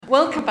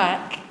Welcome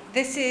back.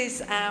 This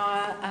is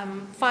our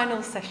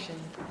final session,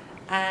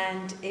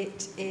 and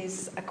it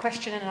is a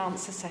question and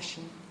answer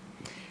session.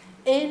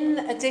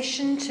 In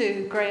addition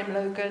to Graham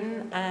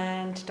Logan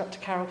and Dr.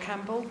 Carol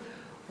Campbell,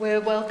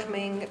 we're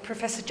welcoming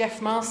Professor Jeff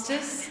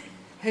Masters,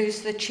 who's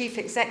the Chief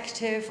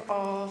Executive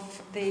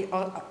of the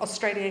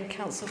Australian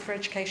Council for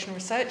Educational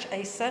Research,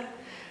 ACER,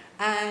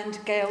 and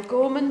Gail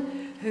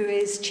Gorman, who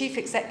is Chief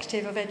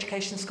Executive of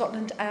Education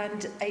Scotland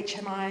and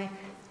HMI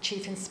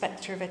Chief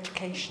Inspector of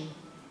Education.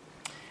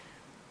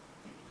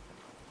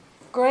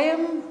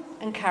 Graham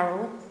and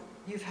Carol,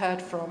 you've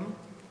heard from.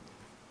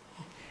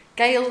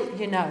 Gail,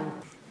 you know.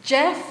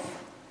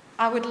 Jeff,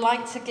 I would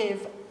like to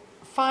give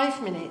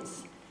 5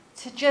 minutes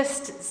to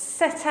just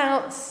set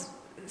out,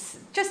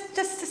 just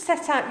to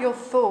set out your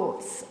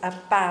thoughts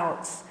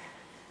about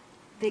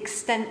the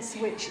extent to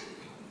which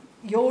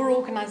your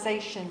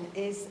organisation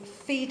is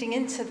feeding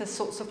into the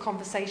sorts of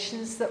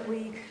conversations that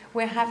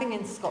we're having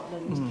in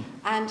Scotland,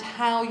 and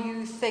how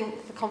you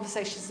think the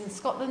conversations in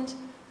Scotland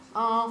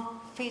are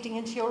feeding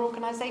into your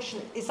organisation.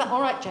 Is that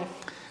all right, Jeff?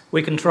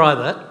 We can try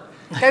that.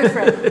 Go for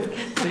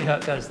it. See how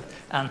it goes.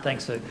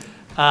 Thanks, Sue.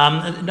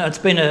 No, it's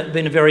been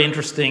a very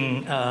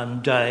interesting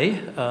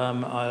day.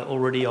 I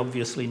already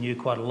obviously knew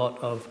quite a lot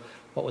of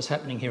what was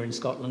happening here in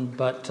Scotland,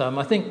 but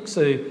I think,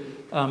 Sue,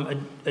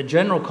 a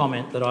general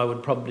comment that I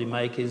would probably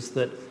make is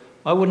that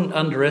I wouldn't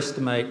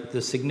underestimate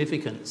the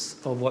significance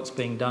of what's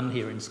being done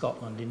here in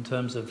Scotland in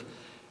terms of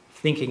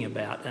thinking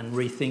about and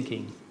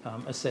rethinking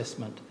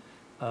assessment.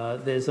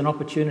 There's an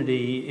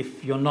opportunity,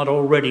 if you're not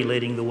already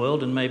leading the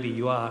world, and maybe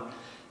you are,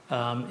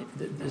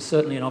 there's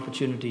certainly an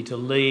opportunity to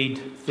lead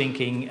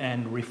thinking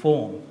and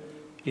reform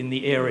in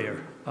the area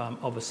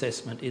of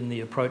assessment, in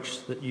the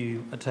approach that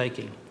you are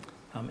taking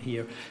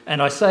here.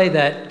 And I say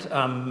that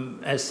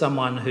as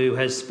someone who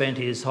has spent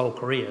his whole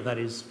career, that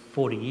is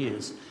 40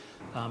 years,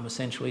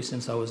 essentially,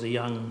 since I was a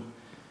young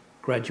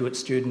graduate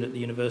student at the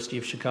University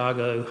of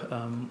Chicago,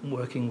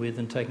 working with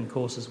and taking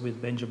courses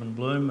with Benjamin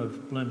Bloom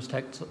of Bloom's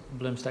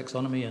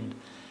taxonomy, and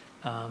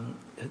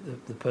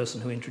the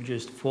person who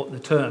introduced the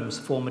terms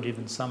formative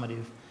and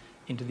summative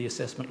into the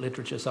assessment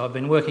literature. So I've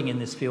been working in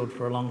this field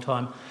for a long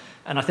time,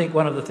 and I think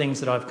one of the things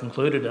that I've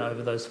concluded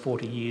over those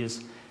 40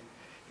 years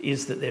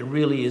is that there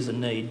really is a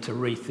need to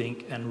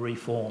rethink and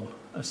reform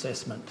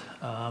assessment.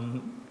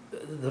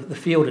 The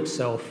field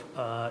itself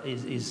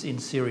is in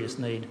serious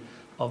need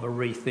of a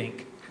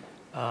rethink.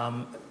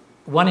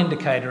 One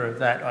indicator of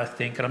that, I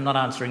think, and I'm not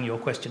answering your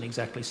question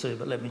exactly, Sue,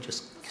 but let me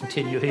just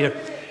continue here.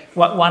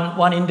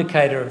 One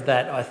indicator of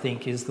that, I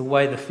think, is the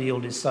way the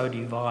field is so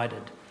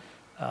divided.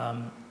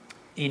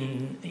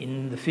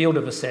 In the field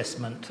of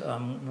assessment,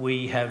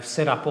 we have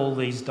set up all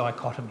these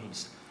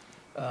dichotomies.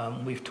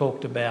 We've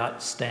talked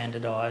about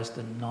standardised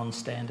and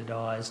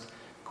non-standardised,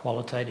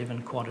 qualitative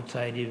and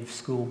quantitative,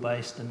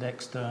 school-based and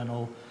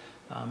external,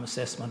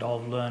 assessment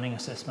of learning,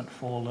 assessment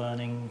for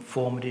learning,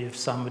 formative,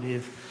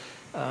 summative.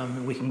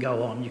 We can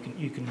go on.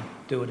 You can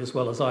do it as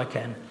well as I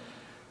can.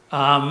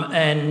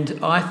 And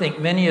I think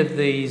many of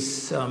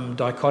these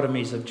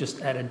dichotomies have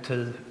just added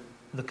to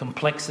the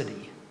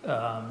complexity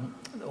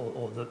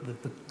or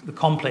the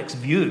complex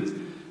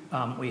view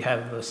we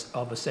have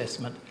of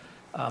assessment,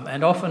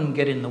 and often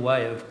get in the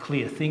way of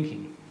clear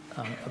thinking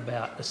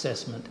about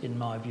assessment, in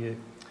my view.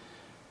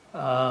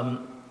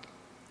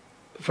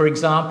 For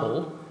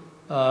example,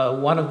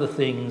 one of the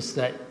things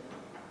that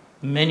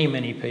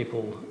many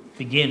people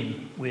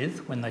begin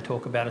with when they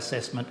talk about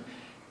assessment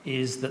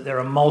is that there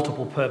are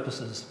multiple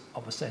purposes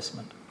of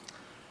assessment.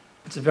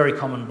 It's a very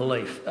common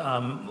belief.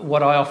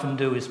 What I often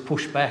do is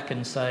push back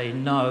and say,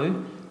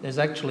 no, there's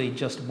actually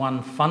just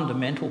one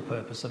fundamental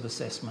purpose of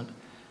assessment,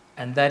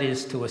 and that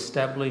is to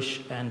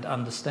establish and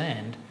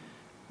understand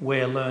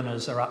where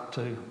learners are up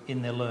to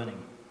in their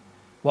learning.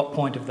 What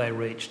point have they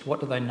reached? What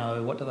do they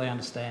know? What do they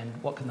understand?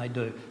 What can they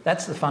do?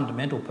 That's the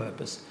fundamental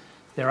purpose.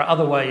 There are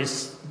other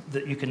ways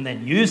that you can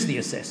then use the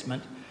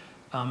assessment,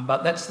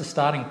 but that's the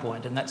starting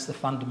point, and that's the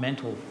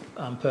fundamental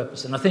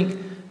purpose. And I think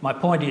my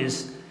point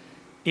is,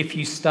 if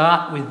you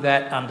start with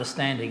that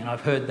understanding, and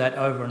I've heard that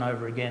over and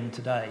over again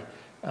today,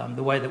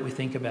 the way that we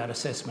think about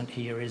assessment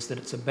here is that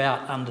it's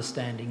about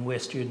understanding where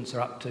students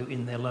are up to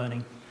in their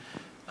learning,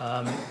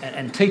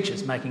 and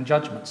teachers making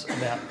judgments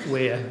about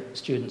where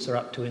students are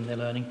up to in their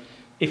learning.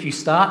 If you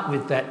start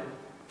with that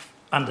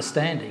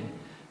understanding,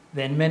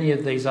 then many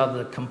of these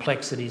other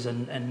complexities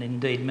and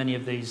indeed many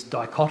of these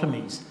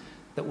dichotomies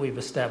that we've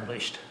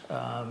established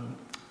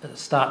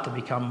start to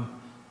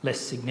become less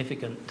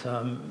significant.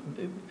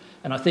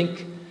 And I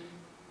think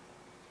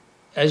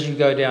as you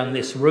go down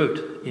this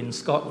route in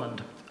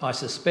Scotland, I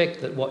suspect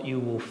that what you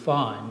will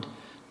find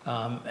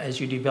as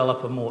you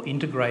develop a more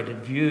integrated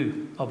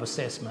view of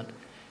assessment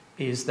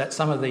is that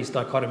some of these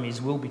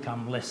dichotomies will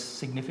become less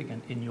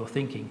significant in your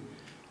thinking.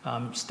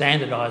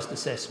 Standardised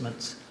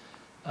assessments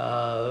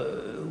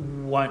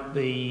won't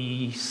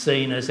be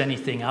seen as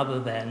anything other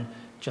than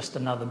just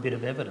another bit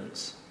of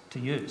evidence to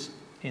use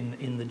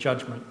in the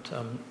judgment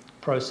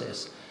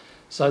process.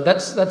 So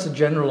that's a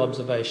general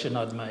observation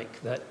I'd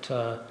make, that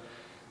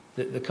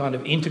the kind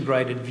of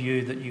integrated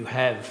view that you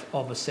have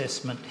of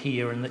assessment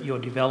here and that you're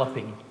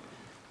developing,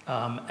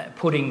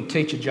 putting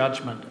teacher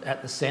judgment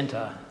at the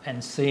centre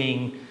and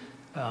seeing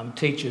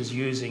teachers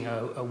using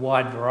a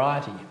wide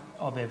variety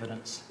of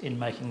evidence in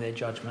making their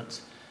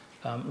judgments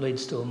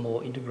leads to a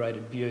more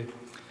integrated view.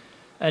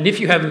 And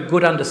if you have a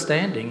good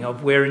understanding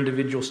of where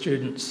individual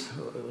students,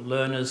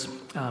 learners,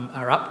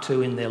 are up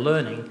to in their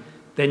learning,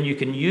 then you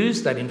can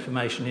use that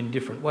information in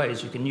different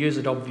ways. You can use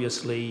it,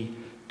 obviously,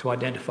 to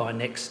identify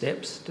next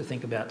steps, to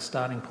think about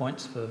starting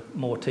points for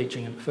more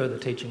teaching and further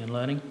teaching and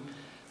learning.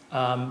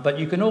 But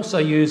you can also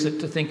use it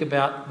to think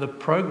about the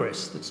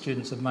progress that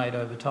students have made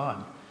over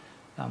time,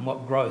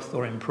 what growth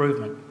or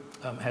improvement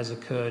has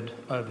occurred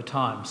over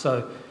time.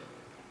 So,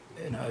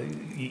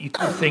 you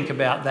could think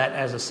about that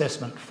as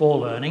assessment for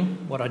learning.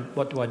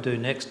 What do I do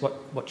next?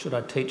 What should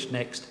I teach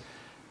next?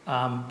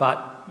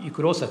 But you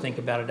could also think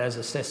about it as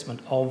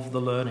assessment of the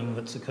learning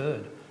that's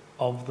occurred,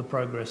 of the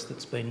progress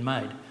that's been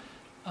made.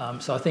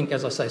 So I think,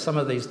 as I say, some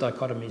of these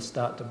dichotomies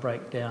start to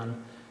break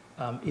down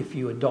if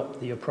you adopt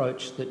the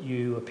approach that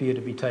you appear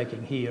to be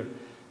taking here.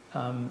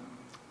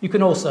 You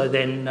can also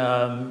then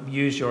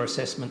use your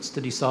assessments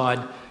to decide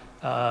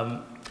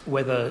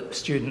whether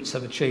students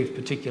have achieved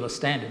particular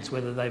standards,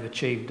 whether they've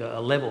achieved a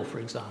level, for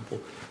example.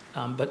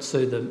 But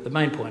Sue, the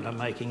main point I'm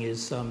making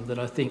is that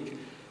I think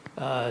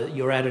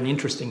you're at an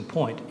interesting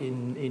point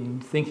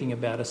in thinking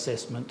about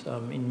assessment.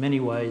 In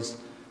many ways,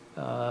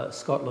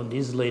 Scotland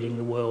is leading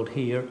the world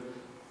here.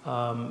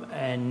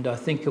 And I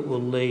think it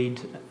will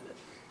lead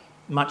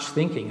much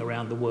thinking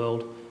around the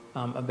world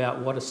about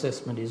what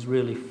assessment is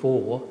really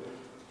for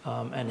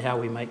and how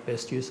we make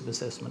best use of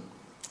assessment.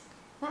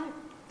 Right,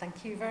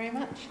 thank you very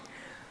much.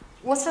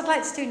 What I'd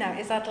like to do now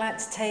is I'd like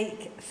to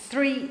take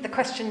the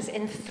questions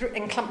in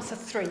clumps of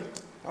 3.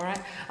 All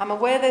right. I'm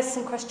aware there's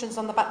some questions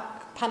on the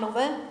back panel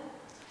there,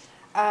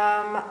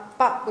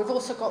 but we've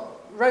also got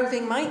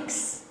roving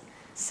mics.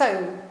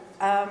 So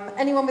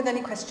anyone with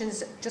any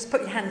questions, just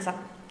put your hands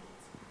up.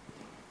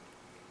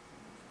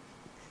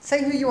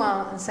 Say who you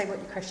are and say what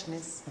your question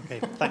is. Okay,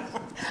 thanks.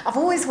 I've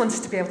always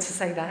wanted to be able to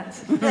say that.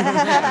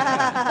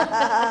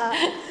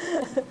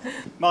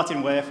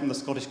 Martin Ware from the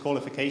Scottish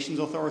Qualifications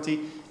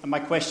Authority, and my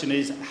question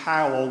is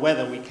how or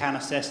whether we can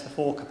assess the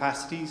 4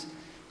 capacities.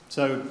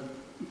 So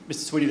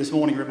Mr. Sweeney this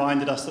morning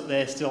reminded us that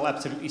they're still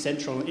absolutely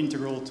central and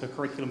integral to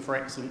Curriculum for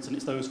Excellence, and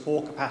it's those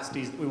 4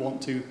 capacities that we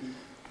want to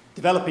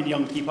develop in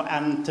young people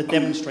and to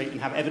demonstrate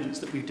and have evidence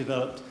that we've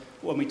developed.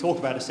 When we talk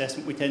about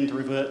assessment, we tend to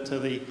revert to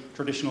the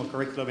traditional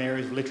curriculum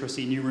areas of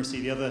literacy,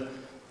 numeracy, the other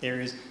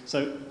areas.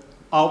 So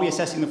are we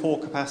assessing the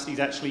 4 capacities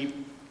actually?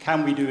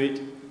 Can we do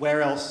it?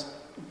 Where else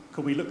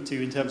could we look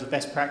to in terms of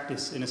best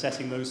practice in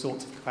assessing those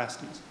sorts of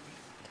capacities?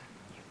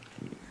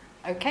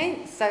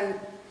 Okay, so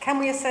can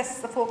we assess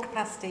the 4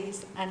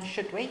 capacities, and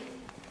should we,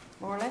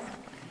 more or less?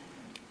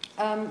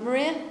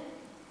 Maria?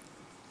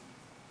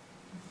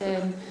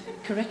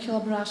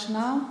 Curriculum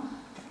rationale.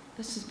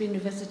 This has been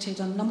revisited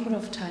a number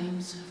of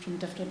times from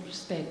different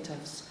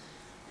perspectives.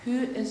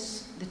 Who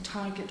is the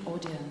target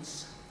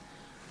audience?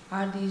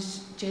 Are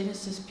these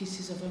Genesis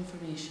pieces of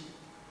information?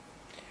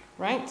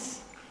 Right.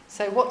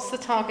 So what's the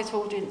target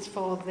audience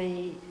for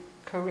the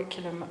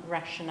curriculum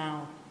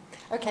rationale?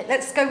 Okay,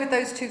 let's go with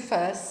those 2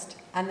 first,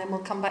 and then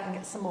we'll come back and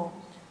get some more.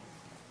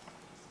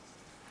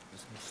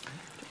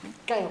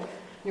 Gail,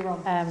 you're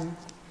on.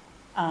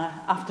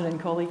 Afternoon,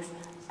 colleagues.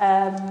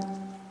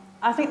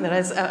 I think there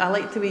is. I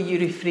like the way you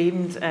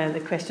reframed the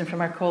question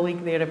from our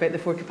colleague there about the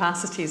 4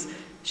 capacities.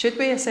 Should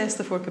we assess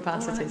the 4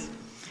 capacities?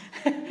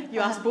 Right. You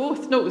asked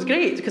both. No, it was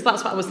great, because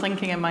that's what I was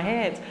thinking in my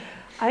head.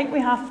 I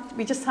think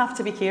we just have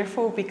to be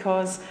careful,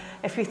 because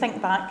if we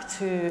think back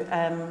to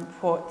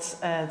what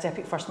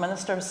Deputy First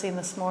Minister was saying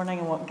this morning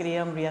and what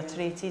Graham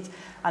reiterated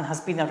and has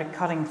been a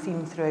recurring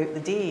theme throughout the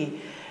day,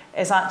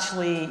 is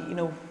actually,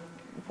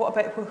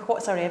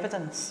 what's our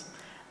evidence?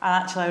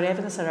 And actually our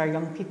evidence are our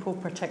young people,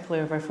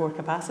 particularly of our 4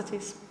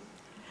 capacities.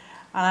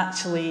 And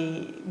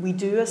actually we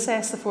do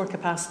assess the 4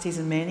 capacities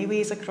in many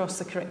ways across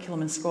the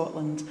curriculum in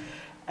Scotland,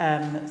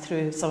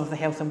 through some of the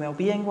health and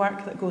wellbeing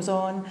work that goes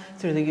on,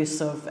 through the use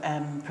of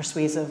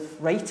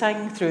persuasive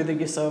writing, through the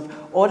use of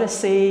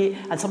oracy,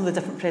 and some of the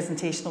different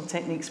presentational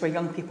techniques where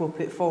young people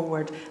put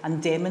forward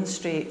and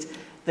demonstrate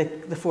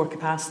the 4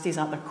 capacities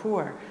at their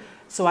core.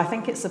 So I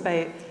think it's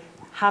about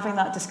having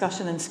that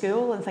discussion in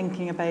school and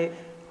thinking about,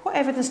 what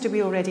evidence do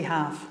we already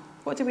have?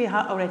 What do we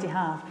already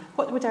have?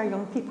 What would our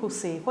young people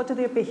say? What do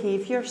their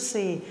behaviours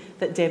say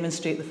that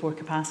demonstrate the 4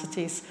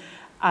 capacities?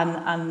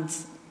 And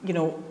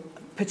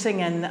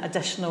putting in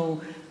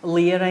additional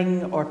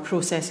layering or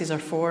processes or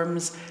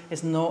forms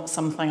is not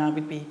something I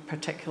would be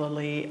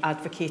particularly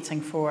advocating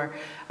for.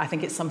 I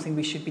think it's something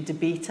we should be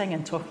debating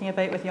and talking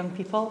about with young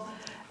people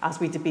as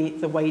we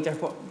debate the wider,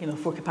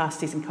 4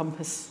 capacities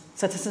encompass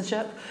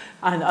citizenship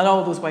and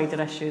all those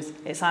wider issues.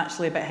 It's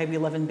actually about how we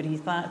live and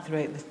breathe that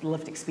throughout the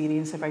lived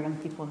experience of our young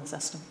people in the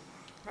system.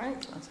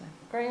 Right. That's it.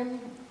 Graham,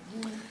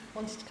 you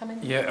wanted to come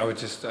in? Yeah, I would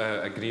just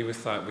agree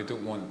with that. We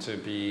don't want to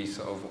be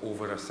sort of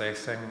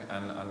over-assessing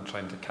and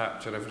trying to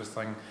capture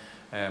everything.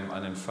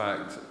 And in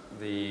fact,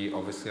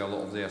 obviously a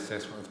lot of the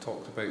assessment we've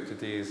talked about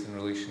today is in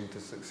relation to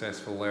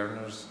successful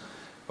learners,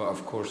 but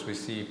of course we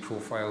see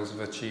profiles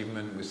of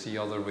achievement, we see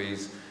other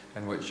ways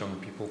in which young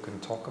people can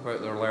talk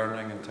about their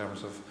learning in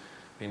terms of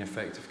being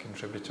effective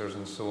contributors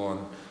and so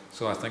on.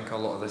 So I think a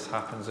lot of this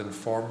happens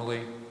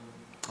informally,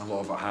 a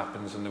lot of it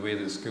happens in the way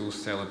that schools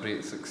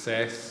celebrate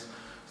success,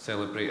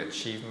 celebrate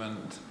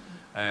achievement,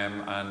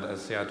 and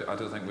as I say, I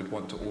don't think we'd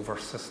want to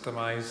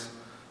over-systemise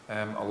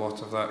a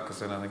lot of that, because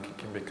then I think it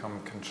can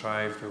become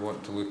contrived. We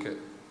want to look at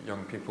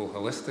young people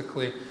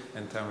holistically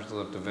in terms of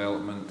their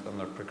development and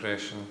their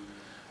progression,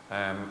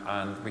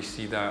 and we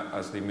see that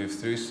as they move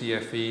through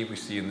CFE. We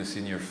see in the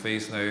senior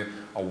phase now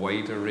a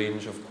wider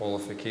range of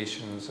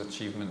qualifications,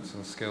 achievements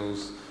and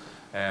skills,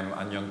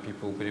 and young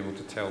people being able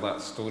to tell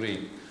that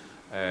story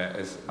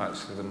is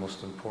actually the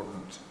most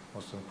important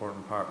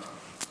part.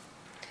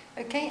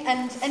 Okay,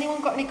 and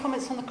anyone got any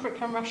comments on the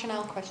curriculum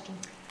rationale question?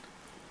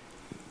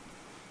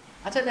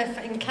 I don't know if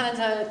in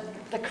Canada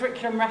the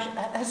curriculum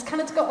has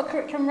Canada got a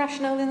curriculum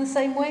rationale in the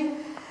same way?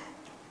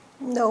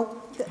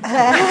 No.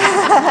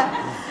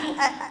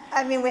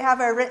 I mean, we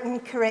have a written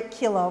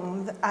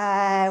curriculum,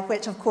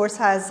 which of course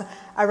has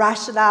a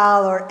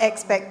rationale or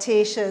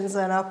expectations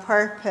and a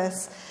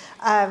purpose.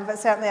 But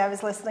certainly I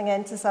was listening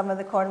into some of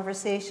the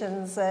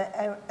conversations,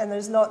 and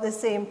there's not the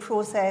same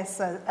process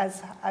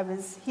as I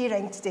was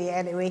hearing today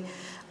anyway,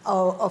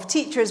 of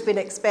teachers being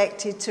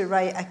expected to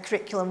write a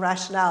curriculum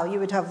rationale. You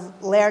would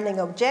have learning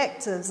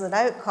objectives and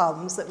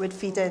outcomes that would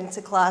feed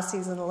into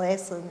classes and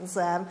lessons.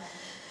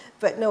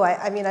 But no,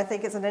 I mean, I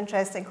think it's an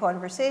interesting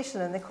conversation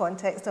in the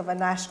context of a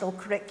national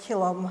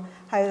curriculum,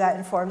 how that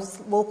informs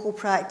local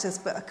practice,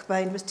 but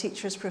combined with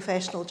teachers'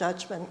 professional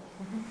judgment.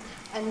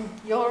 Mm-hmm. And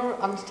you're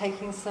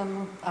undertaking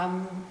some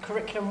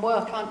curriculum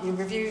work, aren't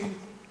you?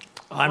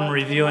 I'm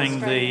reviewing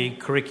the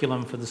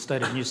curriculum for the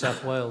state of New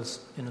South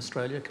Wales in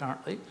Australia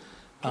currently.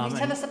 Can you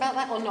tell us about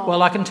that or not?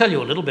 Well, I can tell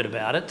you a little bit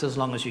about it, as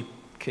long as you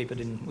keep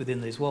it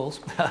within these walls.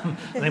 I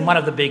mean, one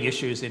of the big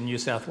issues in New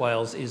South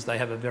Wales is they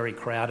have a very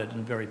crowded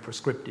and very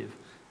prescriptive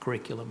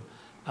curriculum.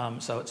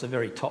 So it's a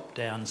very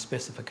top-down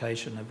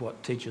specification of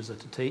what teachers are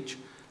to teach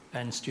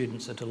and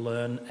students are to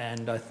learn.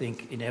 And I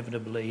think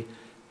inevitably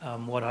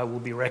what I will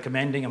be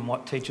recommending and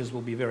what teachers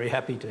will be very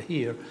happy to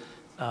hear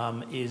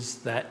is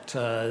that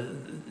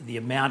the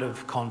amount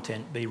of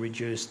content be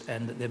reduced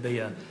and that there be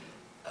a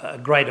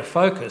greater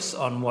focus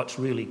on what's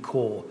really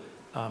core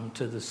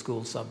to the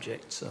school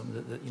subjects,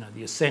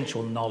 the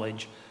essential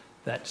knowledge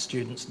that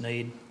students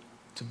need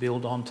to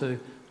build onto,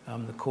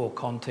 the core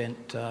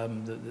content,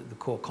 the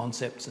core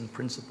concepts and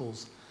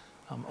principles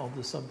of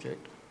the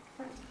subject.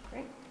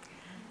 Great.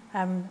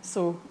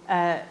 So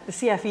the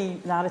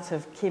CFE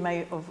narrative came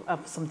out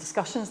of some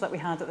discussions that we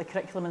had at the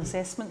Curriculum and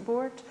Assessment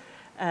Board,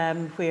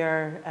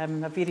 where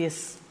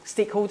various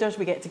stakeholders,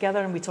 we get together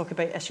and we talk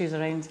about issues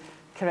around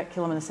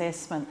curriculum and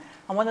assessment.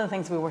 And one of the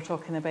things we were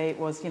talking about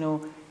was,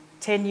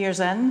 10 years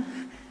in,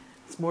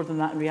 it's more than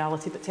that in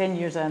reality, but 10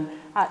 years in,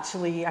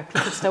 actually, are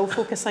people still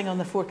focusing on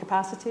the 4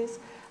 capacities?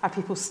 Are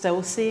people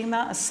still seeing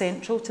that as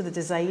central to the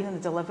design and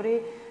the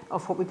delivery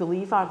of what we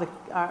believe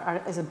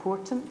is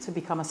important to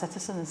become a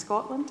citizen in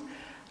Scotland?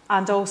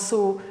 And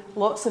also,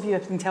 lots of you, I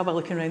can tell by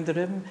looking around the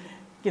room,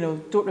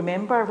 don't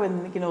remember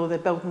when, the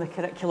building the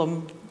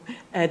curriculum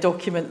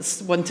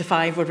documents 1 to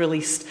 5 were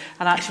released.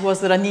 And actually, was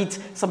there a need?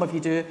 Some of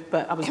you do,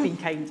 but I was being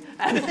kind.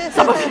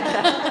 Some of you,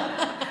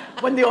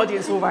 when the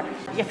audience over.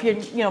 If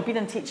you've been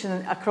in teaching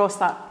across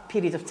that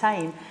period of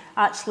time,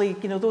 actually,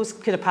 those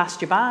could have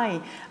passed you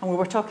by. And we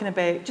were talking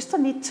about just a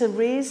need to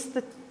raise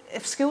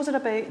if schools are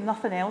about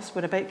nothing else,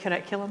 we're about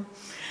curriculum.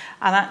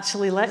 And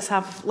actually, let's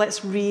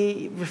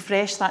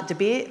refresh that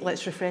debate,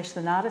 let's refresh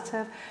the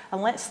narrative,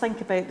 and let's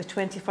think about the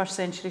 21st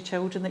century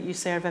children that you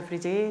serve every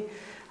day.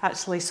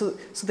 Actually, so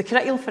the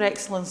Curriculum for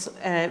Excellence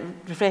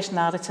refresh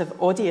narrative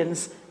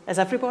audience is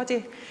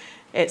everybody.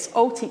 It's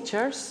all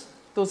teachers,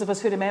 those of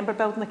us who remember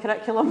building the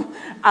curriculum,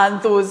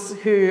 and those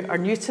who are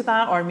new to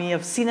that or may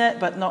have seen it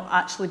but not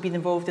actually been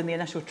involved in the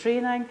initial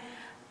training.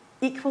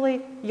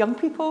 Equally, young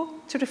people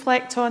to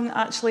reflect on,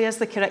 actually, is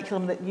the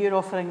curriculum that you're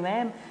offering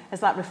them, is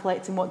that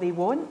reflecting what they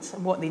want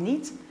and what they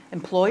need?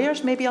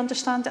 Employers maybe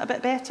understand it a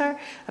bit better,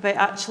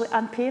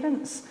 and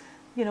parents.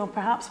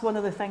 Perhaps one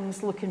of the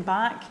things looking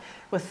back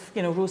with,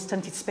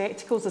 rose-tinted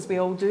spectacles, as we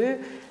all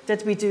do,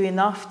 did we do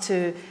enough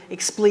to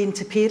explain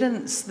to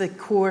parents the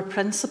core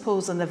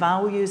principles and the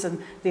values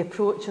and the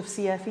approach of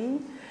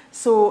CFE?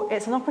 So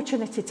it's an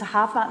opportunity to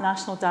have that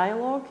national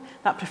dialogue,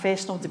 that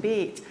professional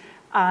debate.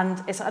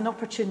 And it's an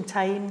opportune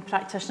time,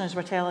 practitioners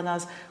were telling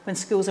us, when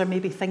schools are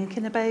maybe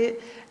thinking about,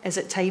 is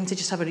it time to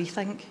just have a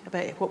rethink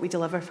about what we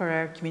deliver for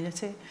our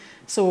community?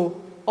 So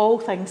all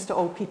things to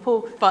all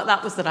people, but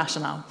that was the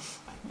rationale.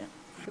 Yeah.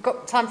 We've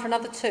got time for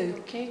another 2.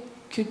 Okay.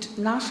 Could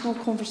national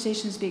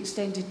conversations be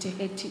extended to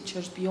head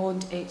teachers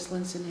beyond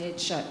excellence in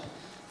headship,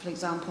 for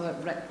example,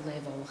 at RIC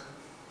level?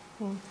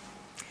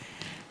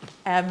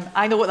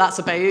 I know what that's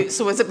about,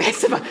 so is it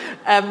best if so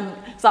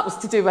that was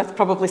to do with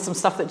probably some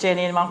stuff that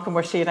Jenny and Malcolm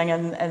were sharing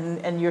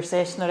in your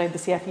session around the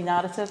CFE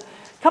narrative.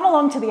 Come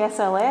along to the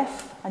SLF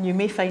and you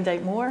may find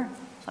out more.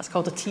 That's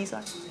called a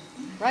teaser.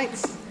 Right.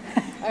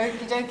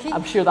 Okie dokie.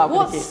 I'm sure that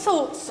will be the case.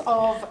 What sorts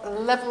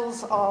of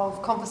levels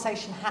of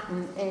conversation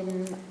happen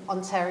in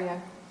Ontario?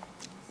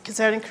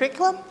 Concerning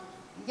curriculum?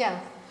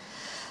 Yeah.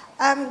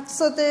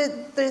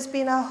 There's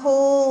been a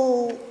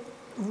whole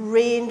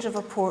range of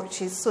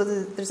approaches. So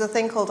there's a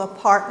thing called a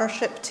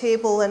partnership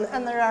table,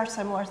 and there are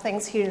similar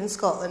things here in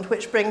Scotland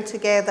which bring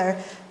together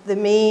the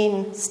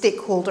main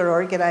stakeholder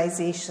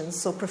organisations,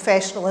 so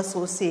professional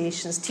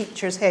associations,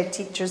 teachers, head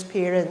teachers,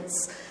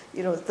 parents,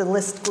 the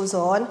list goes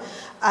on.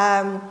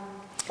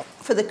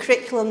 For the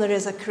curriculum, there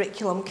is a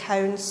curriculum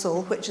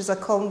council, which is a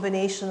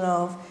combination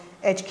of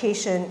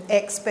education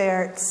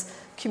experts,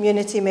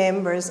 community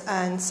members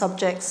and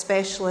subject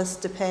specialists,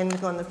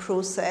 depending on the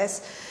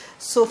process.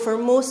 So for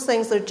most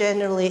things, there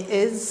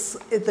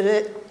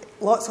are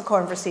lots of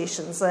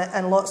conversations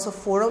and lots of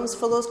forums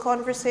for those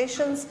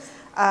conversations.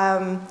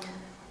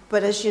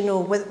 But as you know,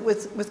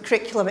 with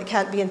curriculum, it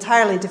can't be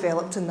entirely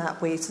developed in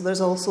that way. So there's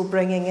also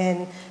bringing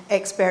in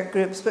expert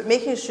groups, but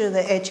making sure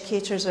that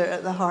educators are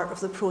at the heart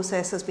of the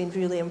process has been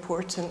really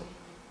important.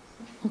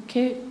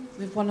 Okay,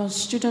 we've one on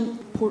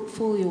student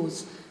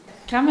portfolios.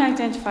 Can we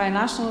identify a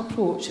national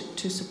approach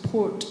to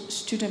support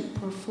student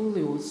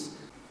portfolios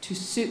to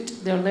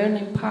suit their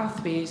learning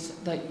pathways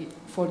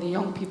for the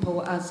young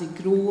people as they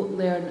grow,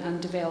 learn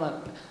and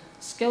develop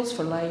skills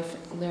for life,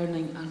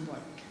 learning and work?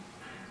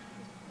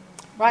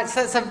 Right,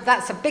 so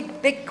that's a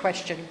big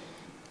question,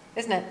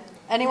 isn't it?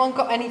 Anyone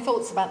got any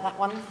thoughts about that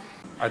one?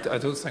 I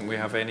don't think we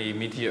have any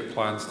immediate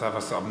plans to have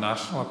a sort of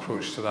national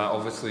approach to that.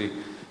 Obviously,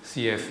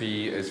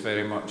 CFE is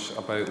very much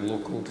about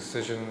local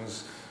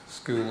decisions,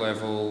 school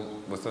level,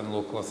 within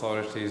local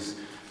authorities.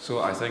 So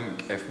I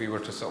think if we were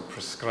to sort of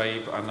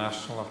prescribe a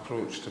national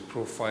approach to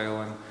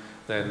profiling,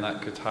 then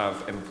that could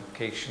have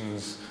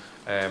implications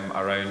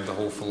around the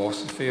whole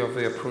philosophy of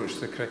the approach to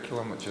the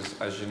curriculum, which is,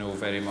 as you know,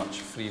 very much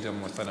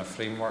freedom within a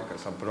framework.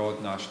 It's a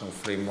broad national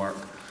framework,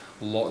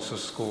 lots of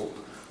scope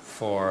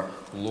for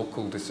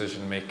local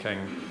decision making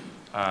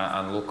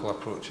and local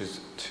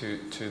approaches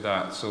to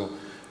that. So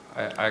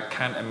I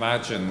can't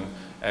imagine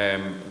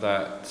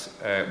that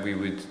we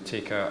would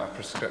take a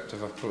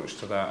prescriptive approach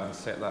to that and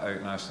set that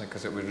out nationally,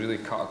 because it would really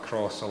cut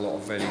across a lot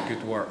of very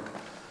good work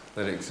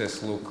that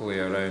exists locally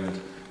around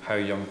how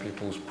young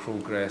people's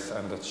progress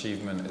and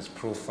achievement is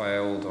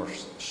profiled or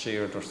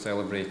shared or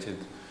celebrated,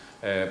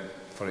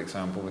 for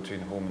example, between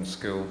home and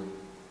school.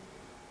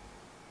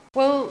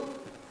 Well,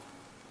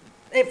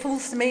 it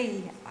falls to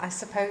me, I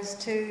suppose,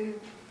 to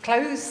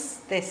close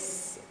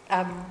this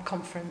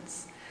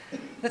conference.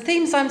 The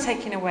themes I'm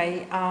taking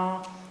away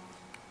are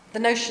the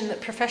notion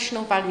that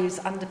professional values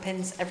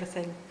underpins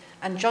everything,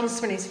 and John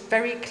Swinney's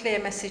very clear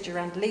message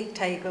around league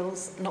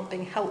tables not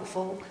being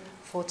helpful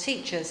for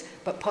teachers,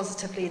 but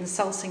positively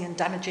insulting and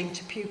damaging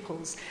to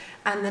pupils,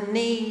 and the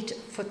need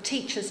for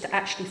teachers to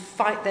actually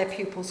fight their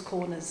pupils'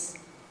 corners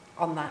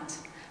on that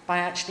by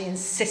actually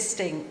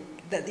insisting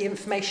that the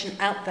information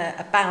out there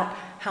about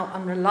how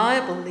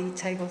unreliable league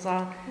tables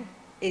are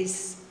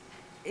is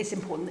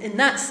important. In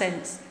that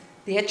sense,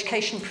 the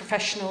education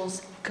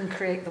professionals can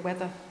create the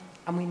weather,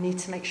 and we need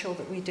to make sure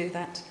that we do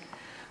that.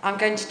 I'm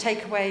going to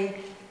take away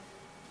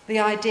the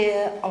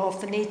idea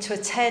of the need to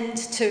attend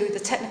to the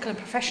technical and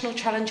professional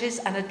challenges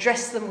and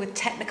address them with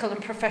technical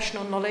and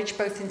professional knowledge,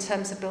 both in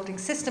terms of building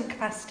system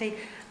capacity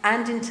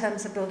and in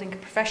terms of building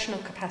professional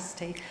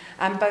capacity.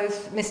 And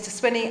both Mr.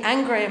 Swinney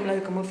and Graham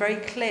Logan were very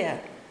clear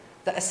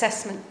that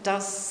assessment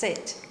does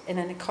sit in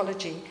an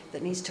ecology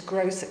that needs to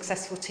grow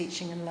successful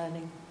teaching and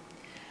learning.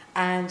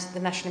 And the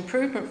National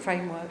Improvement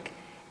Framework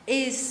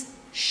is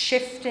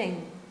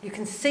shifting. You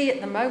can see at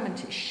the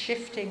moment it's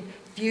shifting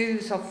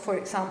views of, for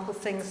example,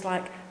 things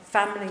like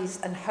families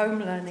and home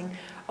learning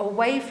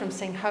away from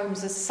seeing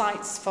homes as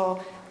sites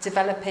for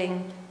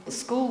developing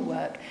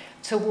schoolwork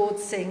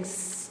towards seeing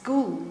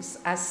schools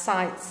as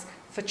sites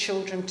for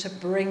children to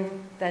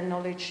bring their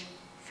knowledge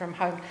from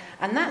home.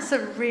 And that's a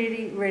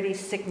really, really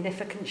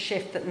significant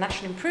shift that the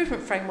National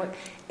Improvement Framework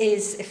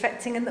is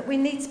effecting and that we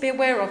need to be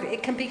aware of.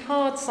 It can be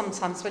hard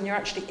sometimes when you're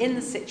actually in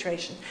the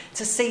situation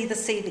to see the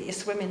sea that you're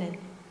swimming in.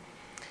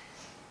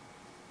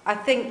 I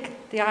think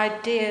the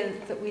idea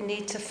that we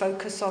need to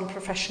focus on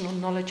professional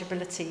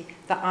knowledgeability,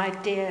 the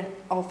idea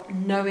of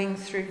knowing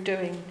through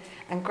doing,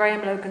 and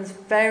Graham Logan's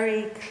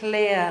very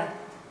clear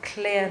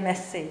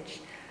message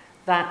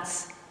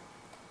that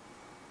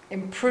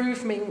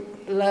improving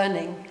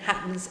learning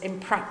happens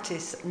in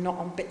practice, not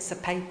on bits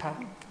of paper.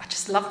 I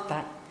just love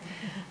that.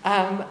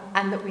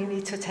 And that we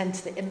need to attend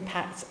to the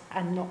impact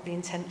and not the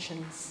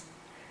intentions.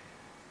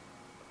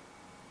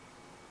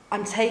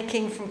 I'm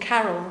taking from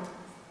Carol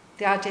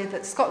the idea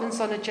that Scotland's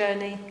on a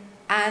journey,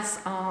 as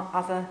are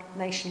other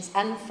nations,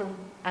 and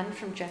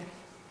from Jeff.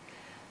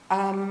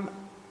 And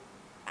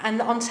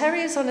that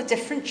Ontario's on a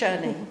different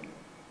journey.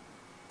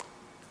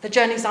 The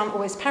journeys aren't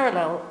always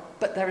parallel,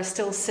 but there are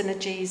still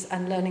synergies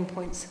and learning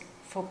points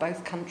for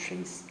both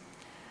countries.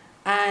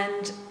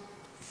 And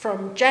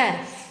from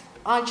Jeff,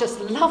 I just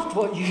loved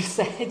what you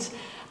said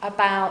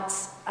about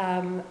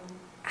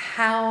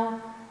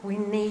how we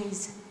need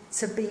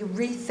to be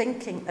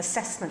rethinking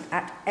assessment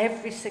at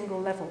every single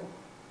level.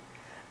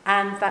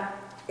 And that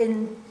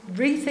in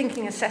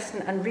rethinking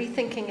assessment and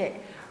rethinking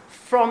it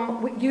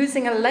from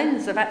using a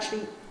lens of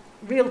actually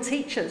real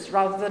teachers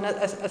rather than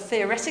a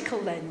theoretical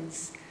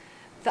lens,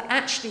 that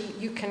actually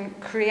you can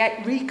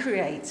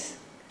recreate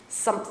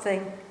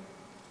something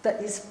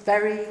that is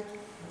very,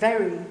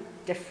 very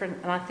different.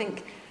 And I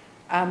think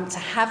to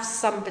have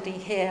somebody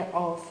here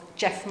of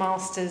Jeff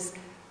Masters'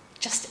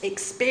 just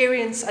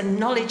experience and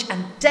knowledge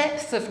and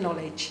depth of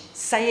knowledge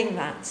saying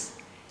that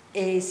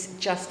is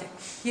just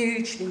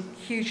hugely,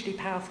 hugely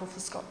powerful for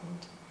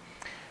Scotland.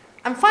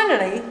 And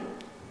finally,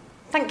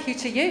 thank you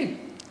to you,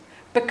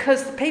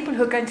 because the people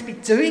who are going to be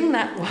doing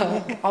that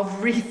work of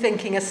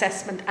rethinking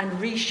assessment and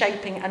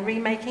reshaping and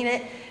remaking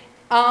it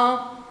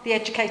are the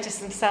educators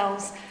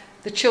themselves,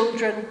 the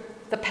children,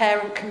 the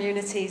parent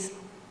communities,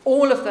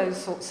 all of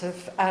those sorts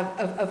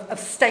of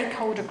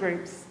stakeholder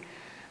groups.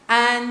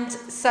 And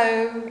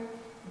so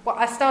what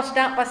I started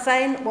out by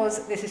saying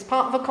was this is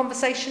part of a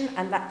conversation,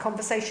 and that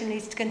conversation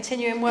needs to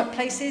continue in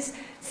workplaces.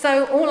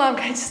 So all I'm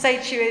going to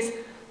say to you is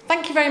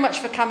thank you very much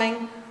for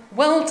coming,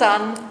 well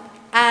done,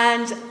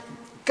 and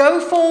go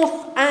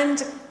forth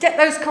and get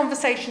those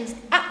conversations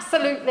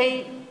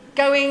absolutely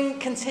going,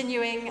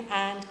 continuing,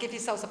 and give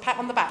yourselves a pat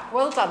on the back.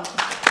 Well done.